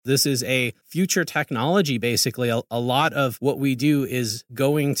This is a future technology, basically. A lot of what we do is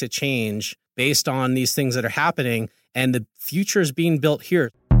going to change based on these things that are happening, and the future is being built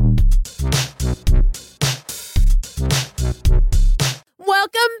here.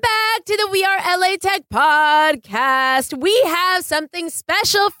 Welcome back to the We Are LA Tech podcast. We have something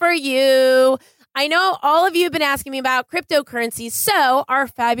special for you. I know all of you have been asking me about cryptocurrencies, so our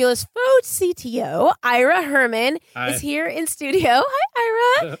fabulous food CTO, Ira Herman, is here in studio.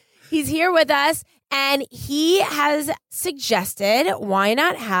 Hi, Ira. He's here with us, and he has suggested why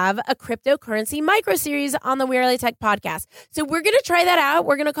not have a cryptocurrency micro-series on the We Are LA Tech podcast. So we're going to try that out.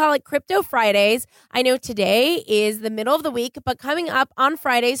 We're going to call it Crypto Fridays. I know today is the middle of the week, but coming up on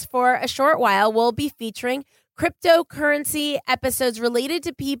Fridays for a short while, we'll be featuring cryptocurrency episodes related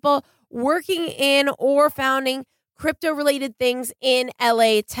to people working in or founding crypto-related things in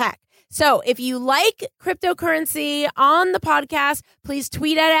LA Tech. So if you like cryptocurrency on the podcast, please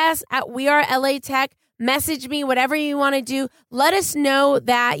tweet at us at We Are LA Tech. Message me, whatever you want to do. Let us know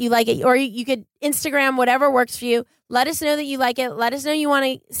that you like it, or you could Instagram, whatever works for you. Let us know that you like it. Let us know you want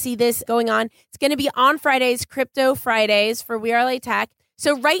to see this going on. It's going to be on Fridays, Crypto Fridays for We Are LA Tech.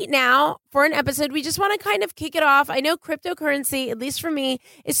 So right now, for an episode, we just want to kind of kick it off. I know cryptocurrency, at least for me,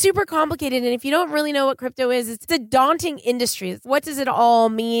 is super complicated. And if you don't really know what crypto is, it's a daunting industry. What does it all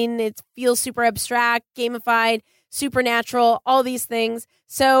mean? It feels super abstract, gamified, supernatural, all these things.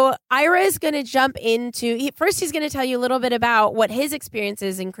 So Ira is going to jump into, first he's going to tell you a little bit about what his experience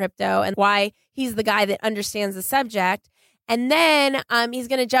is in crypto and why he's the guy that understands the subject. And then he's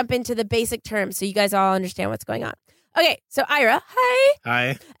going to jump into the basic terms so you guys all understand what's going on. Okay, so Ira, hi.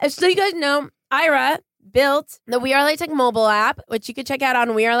 Hi. So you guys know, Ira built the We Are LA Tech mobile app, which you could check out on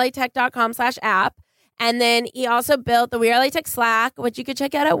wearelatech.com/app. And then he also built the We Are LA Tech Slack, which you could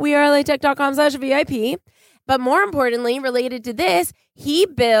check out at wearelatech.com/VIP. But more importantly, related to this, he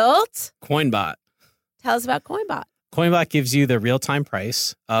built Coinbot. Tell us about Coinbot. Coinbot gives you the real-time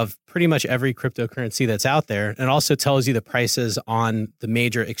price of pretty much every cryptocurrency that's out there, and also tells you the prices on the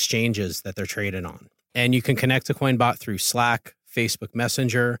major exchanges that they're traded on. And you can connect to Coinbot through Slack, Facebook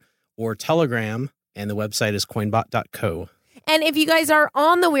Messenger, or Telegram, and the website is coinbot.co. And if you guys are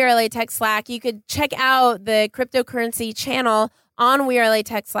on the We Are LA Tech Slack, you could check out the cryptocurrency channel on We Are LA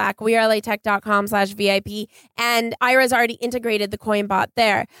Tech Slack, wearelatech.com/VIP. And Ira's already integrated the Coinbot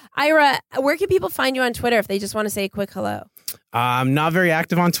there. Ira, where can people find you on Twitter if they just want to say a quick hello? I'm not very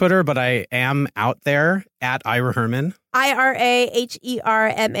active on Twitter, but I am out there at Ira Herman. IRAHERMAN.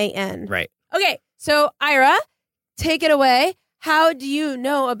 Right. Okay. So, Ira, take it away. How do you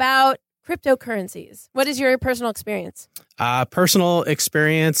know about cryptocurrencies? What is your personal experience? Personal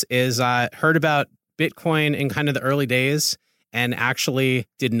experience is I heard about Bitcoin in kind of the early days and actually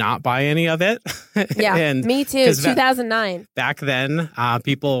did not buy any of it. Yeah, and me too, 2009. Back then,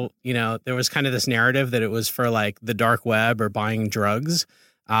 people, there was kind of this narrative that it was for like the dark web or buying drugs.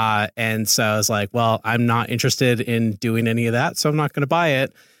 And so I was like, well, I'm not interested in doing any of that, so I'm not going to buy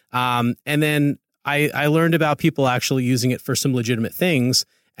it. And then I learned about people actually using it for some legitimate things.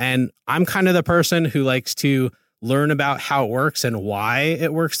 And I'm kind of the person who likes to learn about how it works and why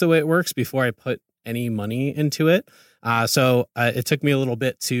it works the way it works before I put any money into it. So it took me a little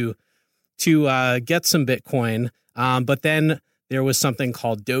bit to get some Bitcoin. But then there was something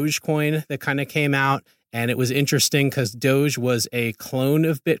called Dogecoin that kind of came out. And it was interesting because Doge was a clone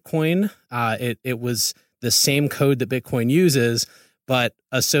of Bitcoin. It was the same code that Bitcoin uses, but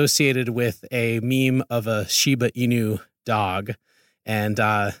associated with a meme of a Shiba Inu dog, and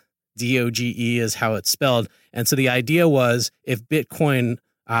DOGE is how it's spelled. And so the idea was if Bitcoin,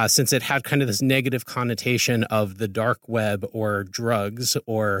 since it had kind of this negative connotation of the dark web or drugs,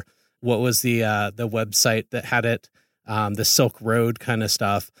 or what was the website that had it, the Silk Road kind of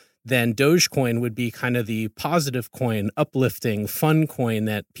stuff, then Dogecoin would be kind of the positive coin, uplifting, fun coin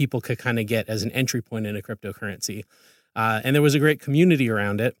that people could kind of get as an entry point in a cryptocurrency. And there was a great community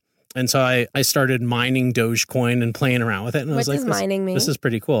around it. And so I started mining Dogecoin and playing around with it. And I was like, mining mean? This is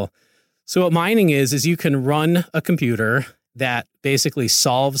pretty cool. So what mining is you can run a computer that basically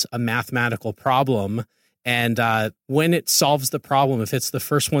solves a mathematical problem. And when it solves the problem, if it's the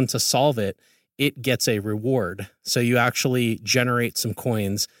first one to solve it, it gets a reward. So you actually generate some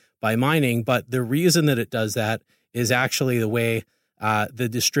coins by mining. But the reason that it does that is actually the way the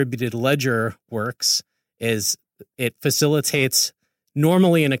distributed ledger works is it facilitates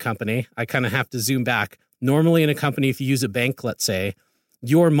normally in a company. I kind of have to zoom back. Normally in a company, if you use a bank, let's say,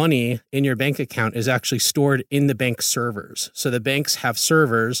 your money in your bank account is actually stored in the bank servers. So the banks have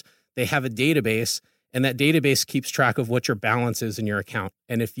servers, they have a database, and that database keeps track of what your balance is in your account.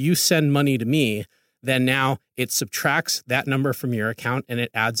 And if you send money to me, then now it subtracts that number from your account and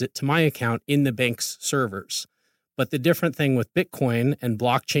it adds it to my account in the bank's servers. But the different thing with Bitcoin and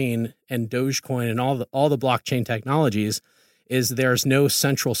blockchain and Dogecoin and all the blockchain technologies is there's no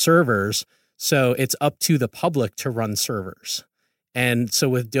central servers. So it's up to the public to run servers. And so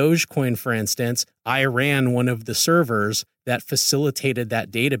with Dogecoin, for instance, I ran one of the servers that facilitated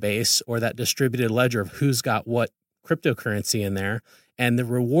that database or that distributed ledger of who's got what cryptocurrency in there. And the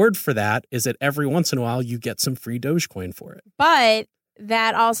reward for that is that every once in a while you get some free Dogecoin for it. But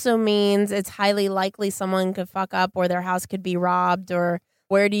that also means it's highly likely someone could fuck up or their house could be robbed. Or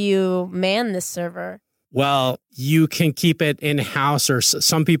where do you man this server? Well, you can keep it in-house, or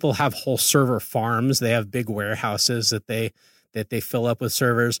some people have whole server farms. They have big warehouses that they fill up with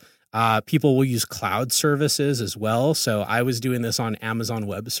servers. People will use cloud services as well. So I was doing this on Amazon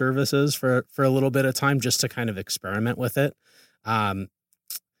Web Services for a little bit of time just to kind of experiment with it.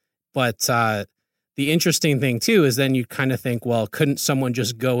 But the interesting thing too is then you kind of think, well, couldn't someone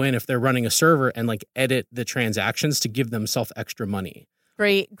just go in if they're running a server and like edit the transactions to give themselves extra money?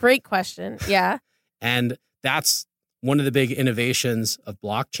 Great question. Yeah. And that's one of the big innovations of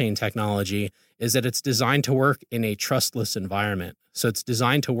blockchain technology is that it's designed to work in a trustless environment. So it's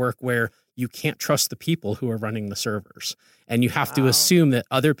designed to work where you can't trust the people who are running the servers. And you have to assume that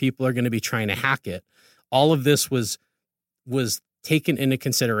other people are going to be trying to hack it. All of this was taken into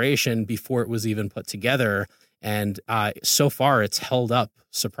consideration before it was even put together. And so far, it's held up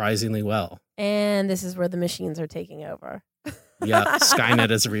surprisingly well. And this is where the machines are taking over. Yeah, Skynet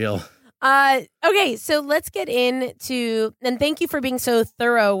is real. Okay, so let's get into, and thank you for being so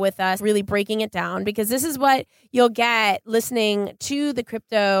thorough with us, really breaking it down, because this is what you'll get listening to the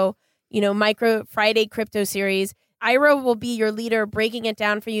crypto, Micro Friday crypto series. Ira will be your leader, breaking it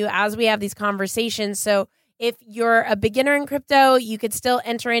down for you as we have these conversations. So if you're a beginner in crypto, you could still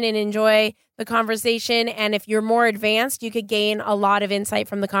enter in and enjoy the conversation. And if you're more advanced, you could gain a lot of insight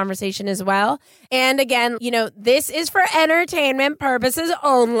from the conversation as well. And again, this is for entertainment purposes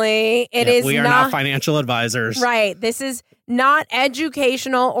only. We are not financial advisors. Right. This is not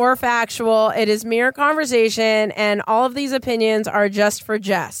educational or factual. It is mere conversation. And all of these opinions are just for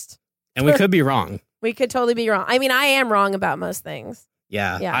jest. And we could be wrong. We could totally be wrong. I mean, I am wrong about most things.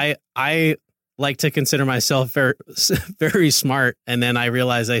 Yeah. I like to consider myself very, very smart. And then I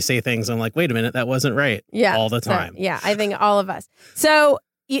realize I say things. I'm like, wait a minute, that wasn't right. Yeah. All the time. So, I think all of us. So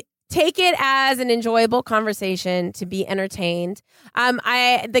you take it as an enjoyable conversation to be entertained.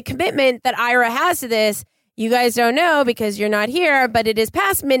 The commitment that Ira has to this, you guys don't know because you're not here, but it is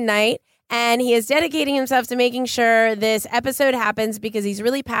past midnight. And he is dedicating himself to making sure this episode happens because he's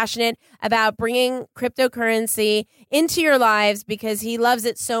really passionate about bringing cryptocurrency into your lives because he loves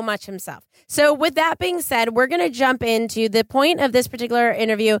it so much himself. So with that being said, we're going to jump into the point of this particular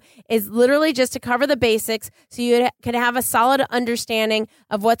interview is literally just to cover the basics so you can have a solid understanding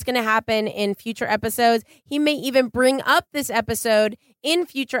of what's going to happen in future episodes. He may even bring up this episode in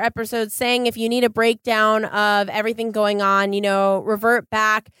future episodes, saying if you need a breakdown of everything going on, revert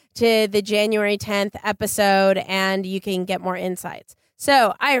back to the January 10th episode and you can get more insights.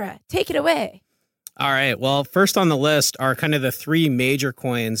 So, Ira, take it away. All right. Well, first on the list are kind of the three major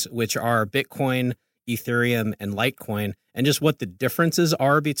coins, which are Bitcoin, Ethereum, and Litecoin, and just what the differences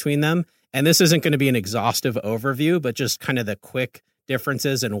are between them. And this isn't going to be an exhaustive overview, but just kind of the quick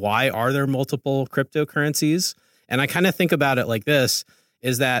differences and why are there multiple cryptocurrencies. And I kind of think about it like this,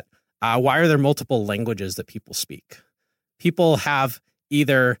 is that why are there multiple languages that people speak? People have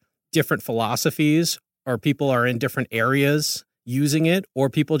either different philosophies or people are in different areas using it, or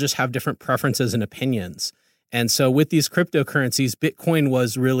people just have different preferences and opinions. And so with these cryptocurrencies, Bitcoin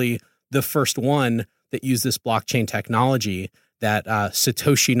was really the first one that used this blockchain technology that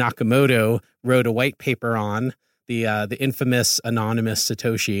Satoshi Nakamoto wrote a white paper on, the infamous anonymous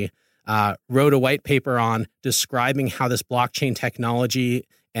Satoshi, wrote a white paper on describing how this blockchain technology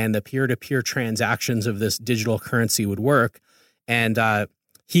and the peer-to-peer transactions of this digital currency would work. And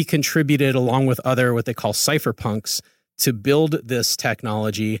he contributed along with other what they call cypherpunks to build this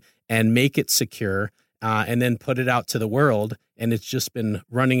technology and make it secure and then put it out to the world. And it's just been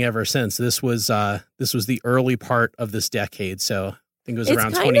running ever since. This was the early part of this decade. So I think it was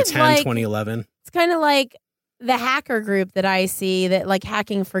around 2010, 2011. It's kind of like the hacker group that I see that like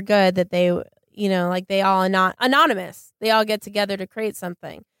Hacking for Good, that they, they all anonymous. They all get together to create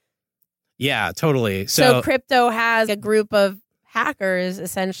something. Yeah, totally. So crypto has a group of hackers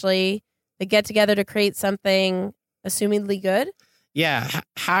essentially that get together to create something assumedly good. Yeah,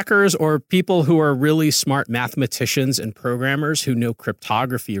 hackers or people who are really smart mathematicians and programmers who know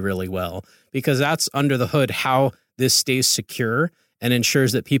cryptography really well, because that's under the hood how this stays secure and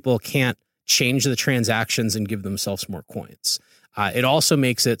ensures that people can't change the transactions and give themselves more coins. It also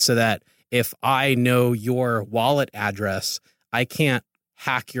makes it so that if I know your wallet address, I can't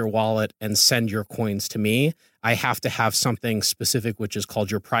hack your wallet and send your coins to me. I have to have something specific, which is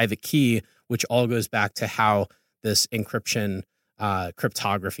called your private key, which all goes back to how this encryption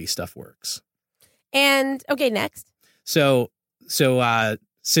cryptography stuff works. And okay, next. So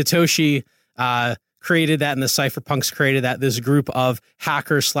Satoshi created that, and the cypherpunks created that. This group of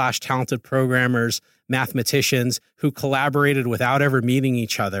hackers / talented programmers, mathematicians who collaborated without ever meeting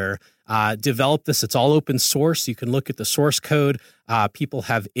each other, developed this. It's all open source. You can look at the source code. People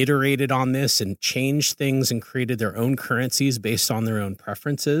have iterated on this and changed things and created their own currencies based on their own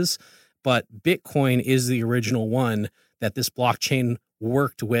preferences. But Bitcoin is the original one that this blockchain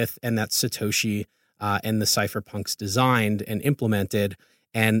worked with, and that Satoshi and the cypherpunks designed and implemented.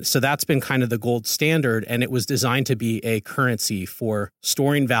 And so that's been kind of the gold standard, and it was designed to be a currency for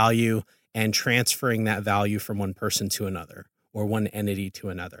storing value and transferring that value from one person to another or one entity to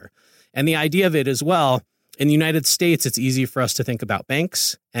another. And the idea of it as well, in the United States, it's easy for us to think about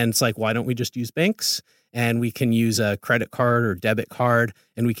banks, and it's like, why don't we just use banks? And we can use a credit card or debit card,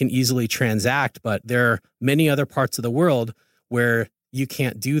 and we can easily transact. But there are many other parts of the world where you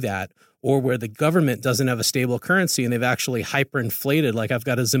can't do that, or where the government doesn't have a stable currency and they've actually hyperinflated. Like I've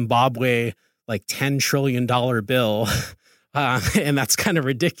got a Zimbabwe like $10 trillion bill, and that's kind of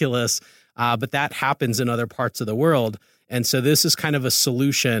ridiculous. But that happens in other parts of the world. And so this is kind of a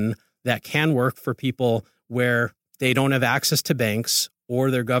solution that can work for people where they don't have access to banks,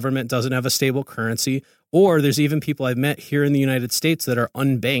 or their government doesn't have a stable currency, or there's even people I've met here in the United States that are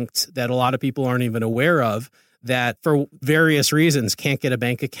unbanked that a lot of people aren't even aware of, that for various reasons can't get a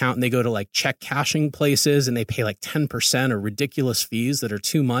bank account, and they go to like check cashing places and they pay like 10% or ridiculous fees that are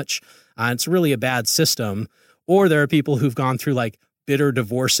too much. It's really a bad system. Or there are people who've gone through like bitter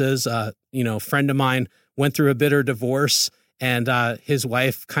divorces. A friend of mine went through a bitter divorce, and his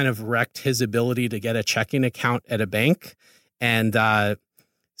wife kind of wrecked his ability to get a checking account at a bank. And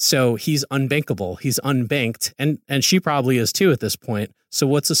so he's unbankable. He's unbanked. And she probably is too at this point. So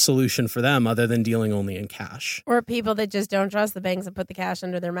what's a solution for them other than dealing only in cash? Or people that just don't trust the banks and put the cash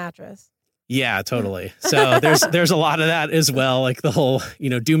under their mattress. Yeah, totally. So there's a lot of that as well. Like the whole,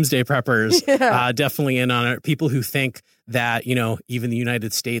 doomsday preppers, definitely in on it. People who think that, even the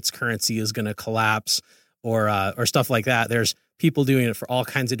United States currency is going to collapse or stuff like that. There's people doing it for all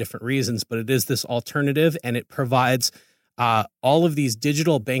kinds of different reasons, but it is this alternative, and it provides all of these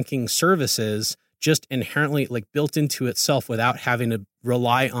digital banking services just inherently like built into itself without having to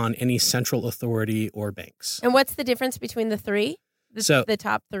rely on any central authority or banks. And what's the difference between the three? The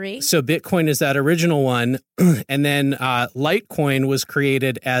top three? So Bitcoin is that original one. And then Litecoin was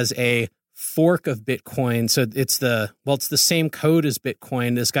created as a fork of Bitcoin. So it's the same code as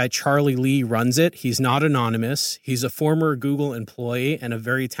Bitcoin. This guy, Charlie Lee, runs it. He's not anonymous. He's a former Google employee and a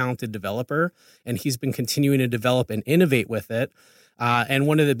very talented developer. And he's been continuing to develop and innovate with it. And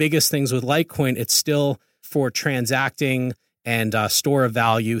one of the biggest things with Litecoin, it's still for transacting and store of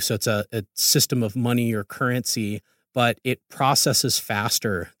value. So it's a system of money or currency, but it processes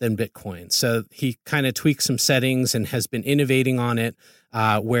faster than Bitcoin. So he kind of tweaked some settings and has been innovating on it,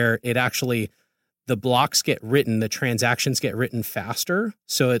 where it actually, the blocks get written, the transactions get written faster.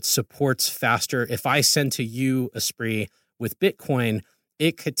 So it supports faster. If I send to you, Espree, with Bitcoin,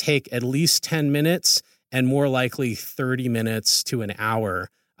 it could take at least 10 minutes and more likely 30 minutes to an hour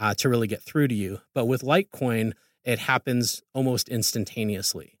to really get through to you. But with Litecoin, it happens almost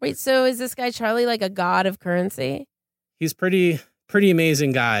instantaneously. Wait, so is this guy Charlie like a god of currency? He's pretty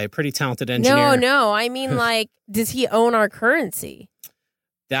amazing guy, pretty talented engineer. No. I mean, like, does he own our currency?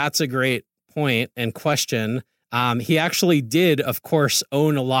 That's a great point and question. He actually did, of course,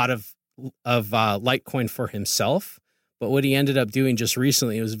 own a lot of Litecoin for himself. But what he ended up doing just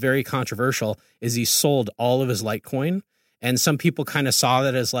recently, it was very controversial, is he sold all of his Litecoin. And some people kind of saw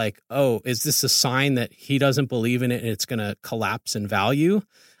that as like, oh, is this a sign that he doesn't believe in it and it's going to collapse in value?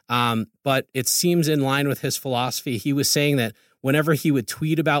 But it seems in line with his philosophy. He was saying that whenever he would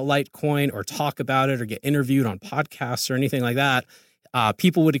tweet about Litecoin or talk about it or get interviewed on podcasts or anything like that,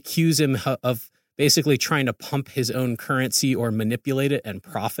 people would accuse him of basically trying to pump his own currency or manipulate it and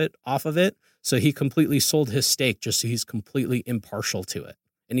profit off of it. So he completely sold his stake just so he's completely impartial to it.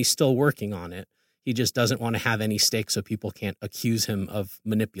 And he's still working on it. He just doesn't want to have any stake so people can't accuse him of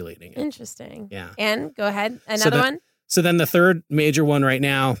manipulating it. Interesting. Yeah. And go ahead. Another one? So then the third major one right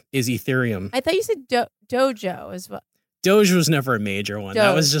now is Ethereum. I thought you said Dojo as well. Doge was never a major one.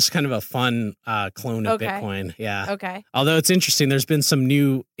 That was just kind of a fun clone of Bitcoin. Yeah. Okay. Although it's interesting, there's been some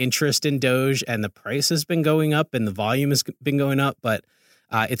new interest in Doge and the price has been going up and the volume has been going up. But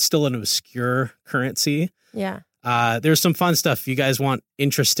It's still an obscure currency. Yeah. There's some fun stuff. If you guys want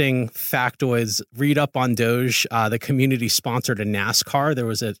interesting factoids, read up on Doge. The community sponsored a NASCAR. There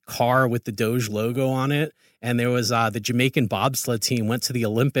was a car with the Doge logo on it. And there was the Jamaican bobsled team went to the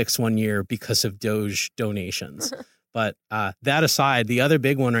Olympics one year because of Doge donations. But that aside, the other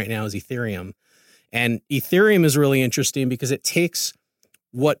big one right now is Ethereum. And Ethereum is really interesting because it takes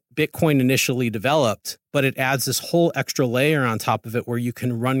what Bitcoin initially developed, but it adds this whole extra layer on top of it where you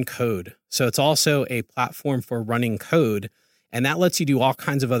can run code. So it's also a platform for running code, and that lets you do all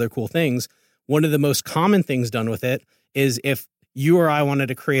kinds of other cool things. One of the most common things done with it is if you or I wanted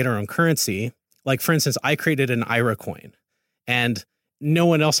to create our own currency, like for instance, I created an IRA coin, and no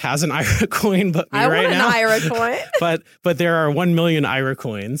one else has an IRA coin but me right now. I want an IRA coin. but there are 1 million IRA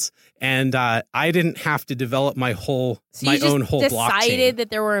coins, and I didn't have to develop my own whole blockchain. Decided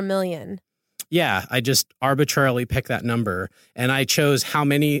that there were 1 million. Yeah, I just arbitrarily picked that number, and I chose how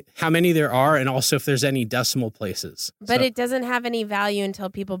many there are, and also if there's any decimal places. But it doesn't have any value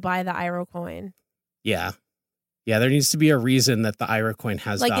until people buy the IRA coin. Yeah, there needs to be a reason that the IRA coin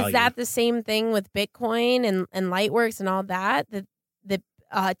has value. Is that the same thing with Bitcoin and Lightworks and all that? That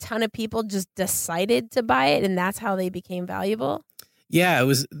a ton of people just decided to buy it, and that's how they became valuable? Yeah, it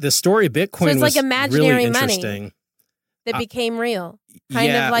was the story of Bitcoin. So it's like imaginary really interesting. Money that became real.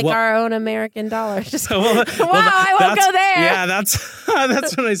 Kind of like our own American dollar. Just I won't go there. Yeah,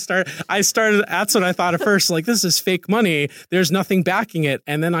 that's when I started. That's what I thought at first. Like, this is fake money. There's nothing backing it.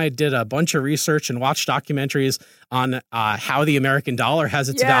 And then I did a bunch of research and watched documentaries on how the American dollar has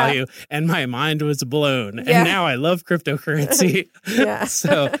its value, and my mind was blown. And now I love cryptocurrency.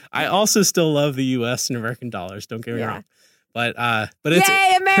 So I also still love the U.S. and American dollars. Don't get me wrong. But it's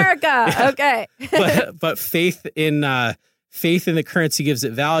yay, America. Okay. but faith in the currency gives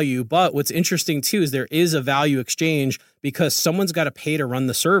it value. But what's interesting too is there is a value exchange because someone's got to pay to run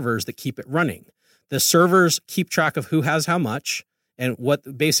the servers that keep it running. The servers keep track of who has how much, and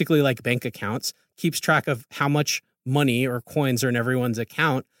what basically like bank accounts keeps track of how much money or coins are in everyone's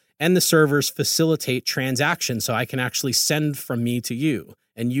account. And the servers facilitate transactions. So I can actually send from me to you,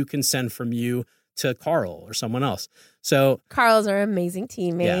 and you can send from you to Carl or someone else. So Carl's our amazing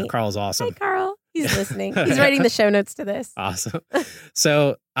teammate. Yeah, Carl's awesome. Hi, Carl. He's listening. He's writing the show notes to this. Awesome.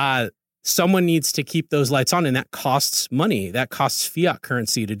 So someone needs to keep those lights on, and that costs money. That costs fiat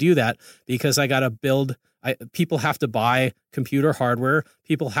currency to do that because I got to build. People have to buy computer hardware.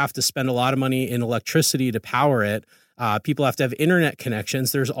 People have to spend a lot of money in electricity to power it. People have to have internet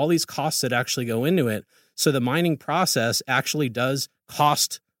connections. There's all these costs that actually go into it. So the mining process actually does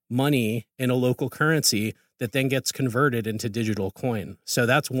cost money in a local currency that then gets converted into digital coin. So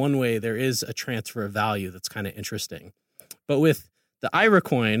that's one way there is a transfer of value that's kind of interesting. But with the IRA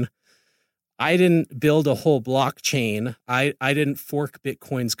coin, I didn't build a whole blockchain. I didn't fork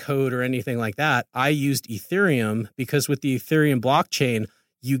Bitcoin's code or anything like that. I used Ethereum because with the Ethereum blockchain,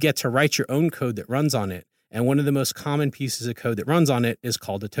 you get to write your own code that runs on it. And one of the most common pieces of code that runs on it is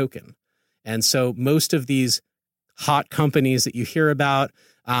called a token. And so most of these hot companies that you hear about,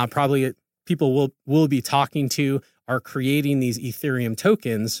 probably people will be talking to, are creating these Ethereum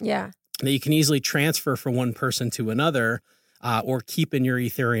tokens that you can easily transfer from one person to another or keep in your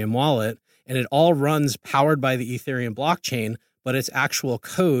Ethereum wallet. And it all runs powered by the Ethereum blockchain, but it's actual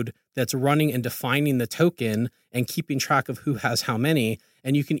code that's running and defining the token and keeping track of who has how many.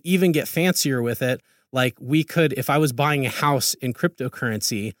 And you can even get fancier with it. Like we could, if I was buying a house in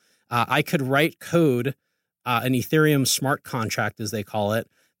cryptocurrency, I could write code, an Ethereum smart contract, as they call it,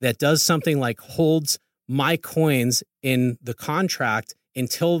 that does something like holds my coins in the contract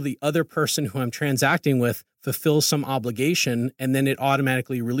until the other person who I'm transacting with fulfills some obligation, and then it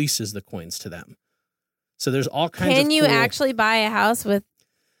automatically releases the coins to them. So there's all kinds of Can you actually buy a house with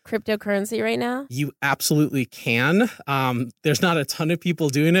cryptocurrency right now? You absolutely can. There's not a ton of people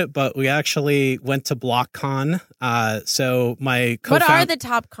doing it, but we actually went to BlockCon. So my What are the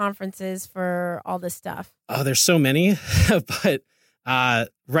top conferences for all this stuff? Oh, there's so many, but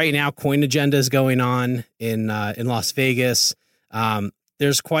right now, Coin Agenda is going on in Las Vegas.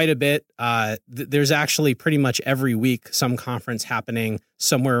 There's quite a bit. There's actually pretty much every week some conference happening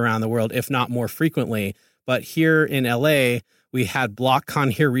somewhere around the world, if not more frequently. But here in LA, we had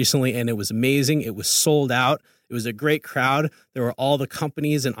BlockCon here recently, and it was amazing. It was sold out. It was a great crowd. There were all the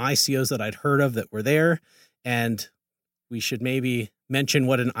companies and ICOs that I'd heard of that were there. And we should maybe mention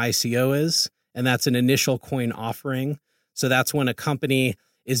what an ICO is, and that's an initial coin offering. So that's when a company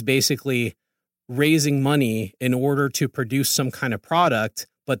is basically raising money in order to produce some kind of product,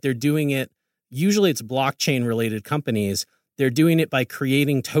 but they're doing it, usually it's blockchain related companies. They're doing it by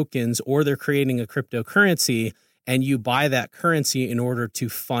creating tokens, or they're creating a cryptocurrency, and you buy that currency in order to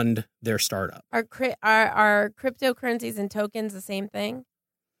fund their startup. Are cryptocurrencies and tokens the same thing?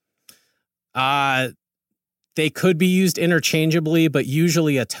 They could be used interchangeably, but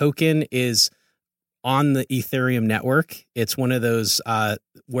usually a token is on the Ethereum network. It's one of those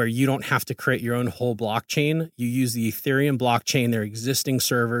where you don't have to create your own whole blockchain. You use the Ethereum blockchain, their existing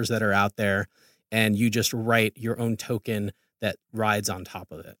servers that are out there, and you just write your own token that rides on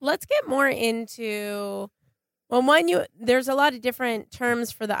top of it. Let's get more into, there's a lot of different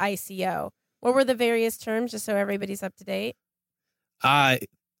terms for the ICO. What were the various terms, just so everybody's up to date?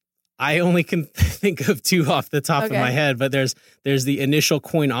 I only can think of two off the top of my head, but there's the initial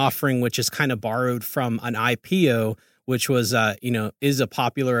coin offering, which is kind of borrowed from an IPO, which was, is a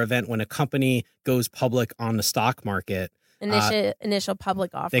popular event when a company goes public on the stock market. Initial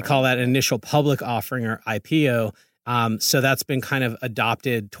public offering. They call that initial public offering or IPO. So that's been kind of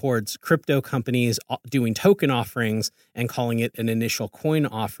adopted towards crypto companies doing token offerings and calling it an initial coin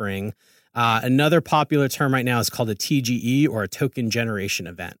offering. Another popular term right now is called a TGE, or a token generation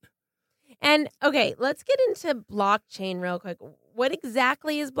event. And okay, let's get into blockchain real quick. What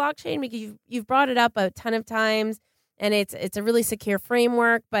exactly is blockchain? Because you've brought it up a ton of times, and it's a really secure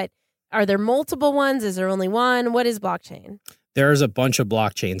framework. But are there multiple ones? Is there only one? What is blockchain? There's a bunch of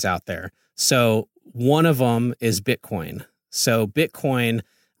blockchains out there. So one of them is Bitcoin. So Bitcoin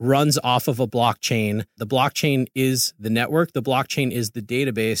runs off of a blockchain. The blockchain is the network. The blockchain is the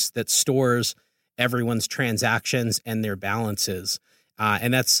database that stores everyone's transactions and their balances.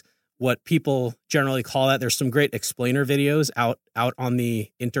 And that's what people generally call that. There's some great explainer videos out on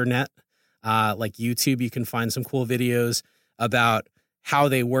the internet, like YouTube. You can find some cool videos about how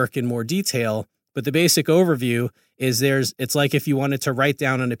they work in more detail. But the basic overview is it's like if you wanted to write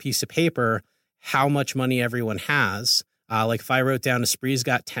down on a piece of paper how much money everyone has. Like if I wrote down Espri's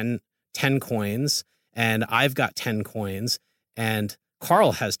got 10 coins, and I've got 10 coins, and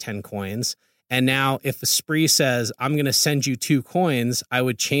Carl has 10 coins. And now if Esprit says, I'm going to send you 2 coins, I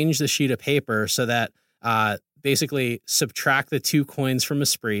would change the sheet of paper so that basically subtract the 2 coins from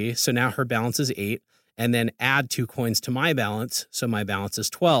Esprit. So now her balance is 8, and then add 2 coins to my balance. So my balance is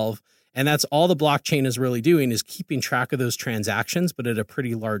 12. And that's all the blockchain is really doing, is keeping track of those transactions, but at a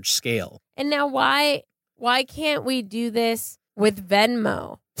pretty large scale. And now why can't we do this with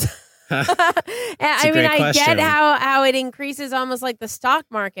Venmo? I get how it increases almost like the stock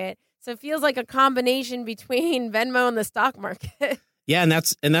market. So it feels like a combination between Venmo and the stock market. Yeah, and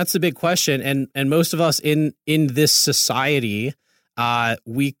that's the big question. And most of us in this society,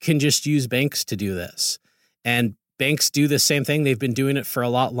 we can just use banks to do this. And banks do the same thing. They've been doing it for a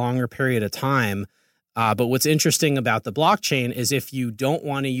lot longer period of time. But what's interesting about the blockchain is if you don't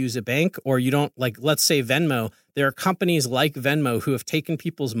want to use a bank, or you don't, like, let's say Venmo, there are companies like Venmo who have taken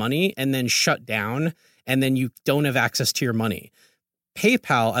people's money and then shut down, and then you don't have access to your money.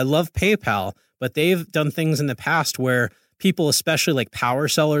 PayPal, I love PayPal, but they've done things in the past where people, especially like power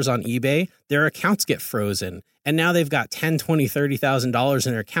sellers on eBay, their accounts get frozen. And now they've got $10,000, $20,000, $30,000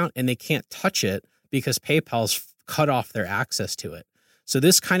 in their account, and they can't touch it because PayPal's cut off their access to it. So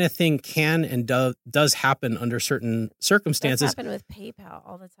this kind of thing can and does happen under certain circumstances. That's happened with PayPal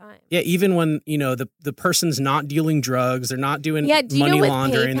all the time. Yeah, even when, the person's not dealing drugs, they're not doing money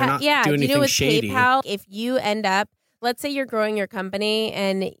laundering, they're not doing anything shady. PayPal, if you end up, let's say you're growing your company,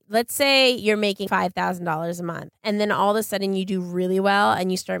 and let's say you're making $5,000 a month, and then all of a sudden you do really well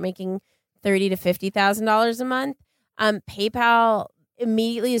and you start making $30,000 to $50,000 a month. PayPal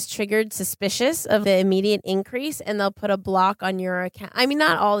immediately is triggered suspicious of the immediate increase, and they'll put a block on your account. I mean,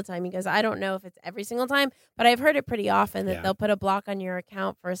 not all the time, because I don't know if it's every single time, but I've heard it pretty often that they'll put a block on your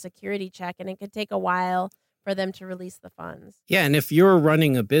account for a security check, and it could take a while for them to release the funds. Yeah, and if you're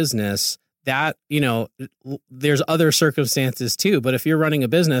running a business, that, there's other circumstances too, but if you're running a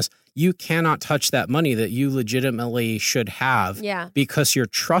business, you cannot touch that money that you legitimately should have, because you're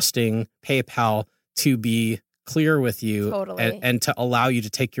trusting PayPal to be clear with you and to allow you to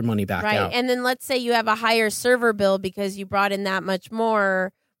take your money back out. And then let's say you have a higher server bill because you brought in that much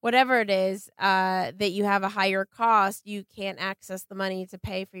more, whatever it is, that you have a higher cost, you can't access the money to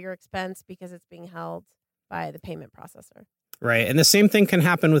pay for your expense because it's being held by the payment processor. Right. And the same thing can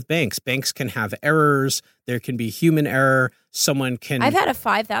happen with banks. Banks can have errors. There can be human error. I've had a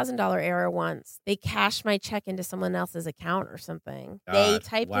 $5,000 error once. They cashed my check into someone else's account or something. They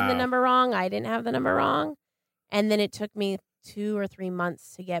typed in the number wrong. I didn't have the number wrong. And then it took me 2 or 3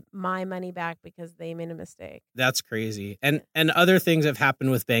 months to get my money back because they made a mistake. That's crazy. And other things have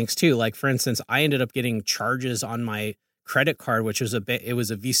happened with banks too. Like, for instance, I ended up getting charges on my credit card, which was it was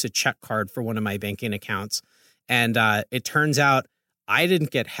a Visa check card for one of my banking accounts. And it turns out I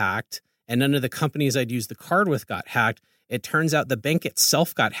didn't get hacked. and none of the companies I'd used the card with got hacked. It turns out the bank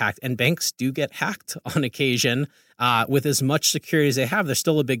itself got hacked, and banks do get hacked on occasion. With as much security as they have, they're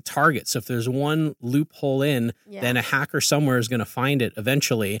still a big target. So if there's one loophole in, then a hacker somewhere is going to find it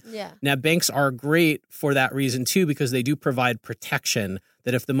eventually. Yeah. Now, banks are great for that reason, too, because they do provide protection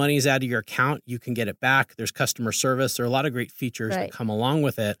that if the money's out of your account, you can get it back. There's customer service. There are a lot of great features that come along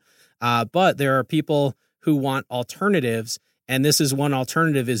with it. But there are people who want alternatives. And this is one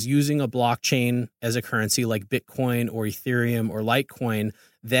alternative, is using a blockchain as a currency like Bitcoin or Ethereum or Litecoin.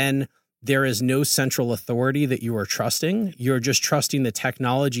 Then there is no central authority that you are trusting. You're just trusting the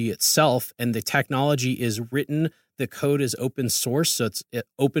technology itself, and the technology is written. The code is open source, so it's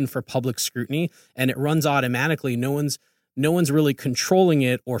open for public scrutiny, and it runs automatically. No one's really controlling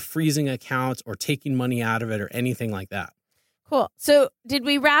it or freezing accounts or taking money out of it or anything like that. Cool. So did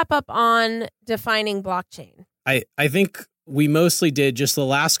we wrap up on defining blockchain? I think we mostly did. Just the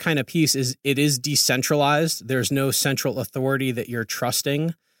last kind of piece is it is decentralized. There's no central authority that you're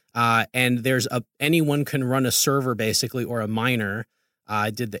trusting. And anyone can run a server basically, or a miner. I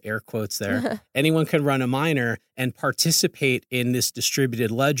did the air quotes there. Anyone can run a miner and participate in this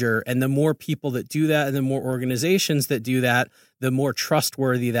distributed ledger. And the more people that do that and the more organizations that do that, the more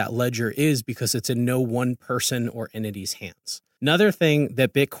trustworthy that ledger is, because it's in no one person or entity's hands. Another thing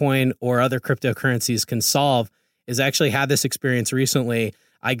that Bitcoin or other cryptocurrencies can solve is, I actually had this experience recently.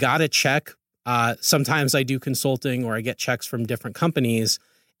 I got a check. Sometimes I do consulting or I get checks from different companies.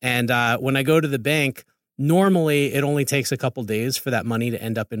 And when I go to the bank, normally it only takes a couple days for that money to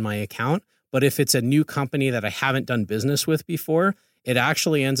end up in my account. But if it's a new company that I haven't done business with before, it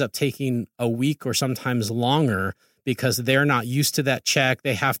actually ends up taking a week or sometimes longer, because they're not used to that check.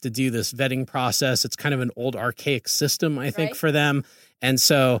 They have to do this vetting process. It's kind of an old archaic system, I think, for them. And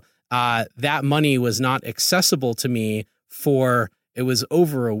so that money was not accessible to me it was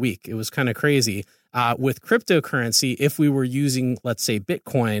over a week. It was kind of crazy. With cryptocurrency, if we were using, let's say,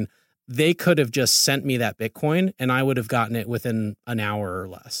 Bitcoin, they could have just sent me that Bitcoin and I would have gotten it within an hour or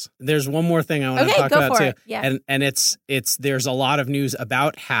less. There's one more thing I want to talk about too. Yeah. And it's there's a lot of news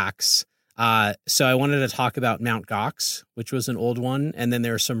about hacks. So I wanted to talk about Mt. Gox, which was an old one. And then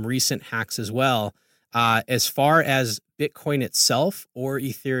there are some recent hacks as well. As far as Bitcoin itself or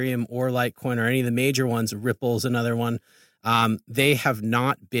Ethereum or Litecoin or any of the major ones, Ripple's another one, they have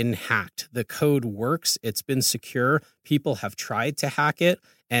not been hacked. The code works. It's been secure. People have tried to hack it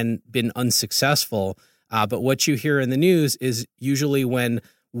and been unsuccessful. But what you hear in the news is usually when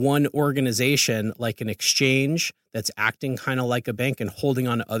one organization, like an exchange that's acting kind of like a bank and holding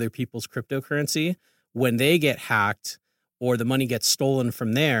on to other people's cryptocurrency, when they get hacked or the money gets stolen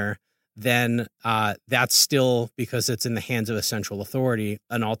from there, then that's still because it's in the hands of a central authority.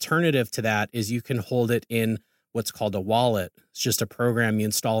 An alternative to that is you can hold it in what's called a wallet. It's just a program you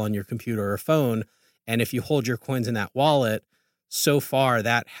install on your computer or phone. And if you hold your coins in that wallet, so far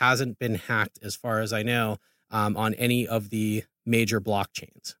that hasn't been hacked, as far as I know, on any of the major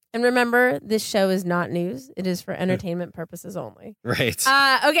blockchains. And remember, this show is not news. It is for entertainment purposes only. Right.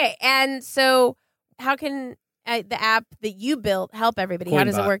 Okay. And so how can the app that you built help everybody? Coinbot. How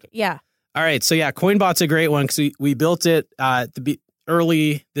does it work? Yeah. All right. So yeah, Coinbot's a great one because we built it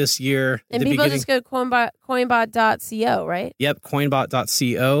early this year. And people just go to coinbot.co, right? Yep,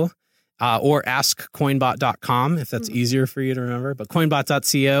 coinbot.co or askcoinbot.com if that's easier for you to remember. But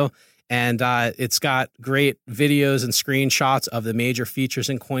coinbot.co, and it's got great videos and screenshots of the major features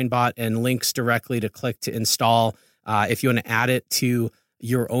in Coinbot and links directly to click to install. If you want to add it to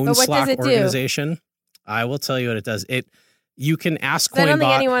your own Slack organization, I will tell you what it does. You can ask Coinbot. I don't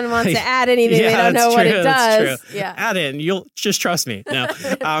think anyone wants to add anything. They don't know what it does. Yeah. Add it and you'll just trust me. No.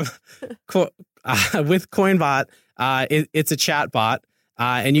 With Coinbot, it's a chat bot,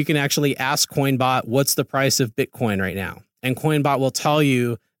 and you can actually ask Coinbot, what's the price of Bitcoin right now? And Coinbot will tell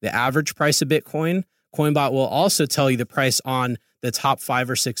you the average price of Bitcoin. Coinbot will also tell you the price on the top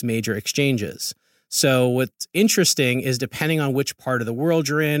 5 or 6 major exchanges. So what's interesting is, depending on which part of the world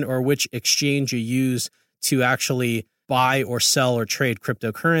you're in or which exchange you use to actually buy or sell or trade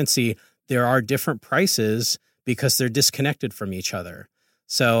cryptocurrency, there are different prices because they're disconnected from each other.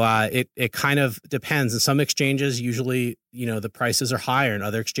 So it kind of depends. In some exchanges, usually, the prices are higher, and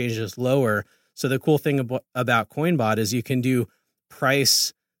other exchanges lower. So the cool thing about Coinbot is you can do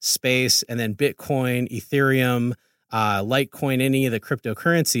price, space, and then Bitcoin, Ethereum, Litecoin, any of the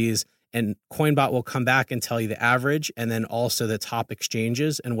cryptocurrencies, and Coinbot will come back and tell you the average and then also the top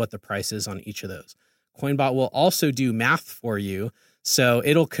exchanges and what the price is on each of those. Coinbot will also do math for you. So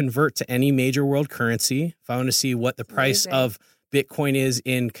it'll convert to any major world currency. If I want to see what the price of Bitcoin is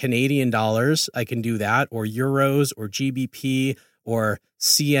in Canadian dollars, I can do that, or euros or GBP or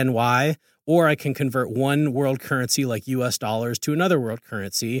CNY, or I can convert one world currency like US dollars to another world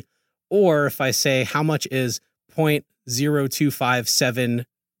currency. Or if I say how much is 0.0257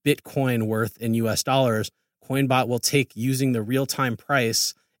 Bitcoin worth in US dollars, Coinbot will take using the real-time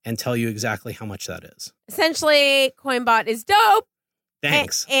price and tell you exactly how much that is. Essentially, Coinbot is dope.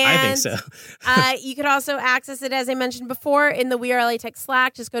 Thanks. And, I think so. You could also access it, as I mentioned before, in the We Are LA Tech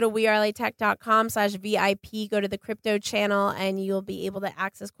Slack. Just go to wearelatech.com/VIP, go to the crypto channel, and you'll be able to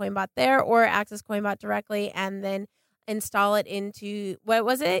access Coinbot there or access Coinbot directly and then install it into, what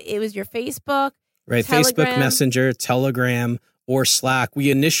was it? It was your Facebook, right? Telegram. Facebook Messenger, Telegram, or Slack.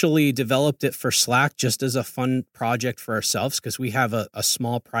 We initially developed it for Slack just as a fun project for ourselves because we have a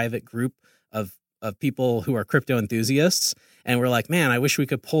small private group of people who are crypto enthusiasts. And we're like, man, I wish we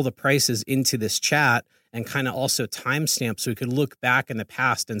could pull the prices into this chat and kind of also timestamp so we could look back in the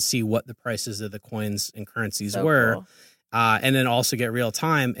past and see what the prices of the coins and currencies were. Cool. And then also get real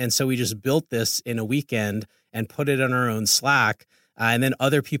time. And so we just built this in a weekend and put it on our own Slack. And then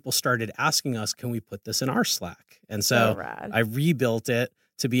other people started asking us, can we put this in our Slack? And so rad. I rebuilt it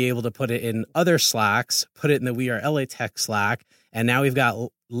to be able to put it in other Slacks, put it in the We Are LA Tech Slack. And now we've got,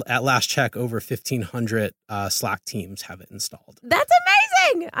 at last check, over 1,500 Slack teams have it installed. That's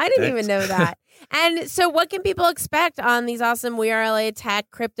amazing. I didn't even know that. And so what can people expect on these awesome We Are LA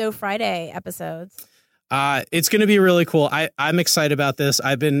Tech Crypto Friday episodes? It's going to be really cool. I'm excited about this.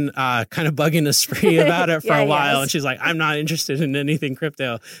 I've been kind of bugging Espree about it for a while, and she's like, I'm not interested in anything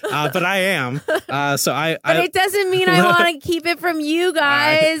crypto, but I am. But it doesn't mean I want to keep it from you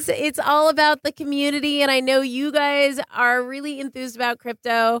guys. It's all about the community, and I know you guys are really enthused about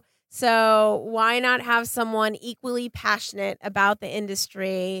crypto. So why not have someone equally passionate about the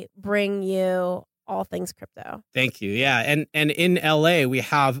industry bring you all things crypto? Thank you. Yeah, and in LA we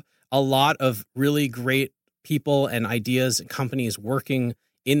have a lot of really great people and ideas and companies working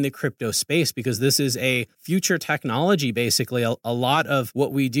in the crypto space because this is a future technology. Basically, a lot of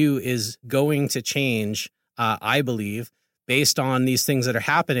what we do is going to change, I believe, based on these things that are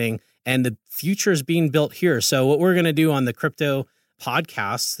happening, and the future is being built here. So what we're going to do on the crypto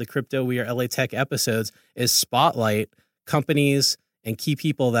podcasts, the Crypto We Are LA Tech episodes, is spotlight companies and key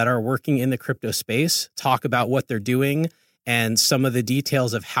people that are working in the crypto space, talk about what they're doing, and some of the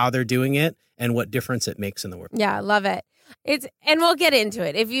details of how they're doing it and what difference it makes in the world. Yeah, I love it. And we'll get into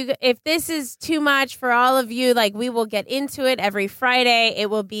it. If this is too much for all of you, like, we will get into it every Friday. It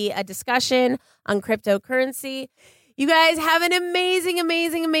will be a discussion on cryptocurrency. You guys have an amazing,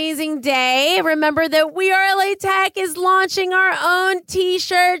 amazing, amazing day. Remember that We Are LA Tech is launching our own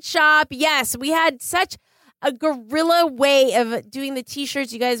t-shirt shop. Yes, we had such a guerrilla way of doing the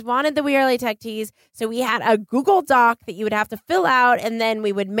t-shirts. You guys wanted the We Are LA Tech tees. So we had a Google Doc that you would have to fill out, and then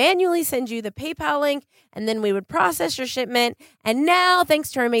we would manually send you the PayPal link, and then we would process your shipment. And now,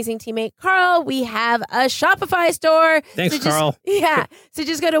 thanks to our amazing teammate, Carl, we have a Shopify store. Thanks, Carl. Yeah. So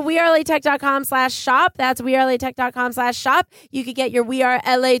just go to wearelatech.com/shop. That's wearelatech.com/shop. You could get your We Are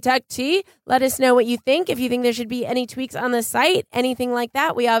LA Tech tee. Let us know what you think. If you think there should be any tweaks on the site, anything like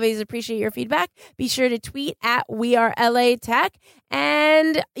that, we always appreciate your feedback. Be sure to tweet at We Are LA Tech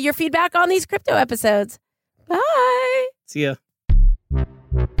and your feedback on these crypto episodes. Bye. See ya.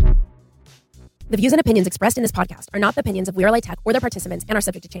 The views and opinions expressed in this podcast are not the opinions of We Are LA Tech or their participants and are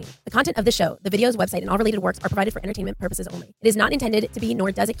subject to change. The content of this show, the videos, website, and all related works are provided for entertainment purposes only. It is not intended to be,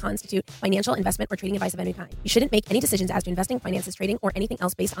 nor does it constitute financial, investment, or trading advice of any kind. You shouldn't make any decisions as to investing, finances, trading, or anything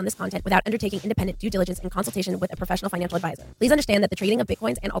else based on this content without undertaking independent due diligence and consultation with a professional financial advisor. Please understand that the trading of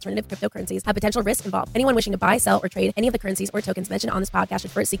Bitcoins and alternative cryptocurrencies have potential risks involved. Anyone wishing to buy, sell, or trade any of the currencies or tokens mentioned on this podcast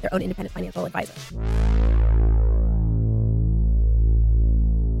should first seek their own independent financial advisor.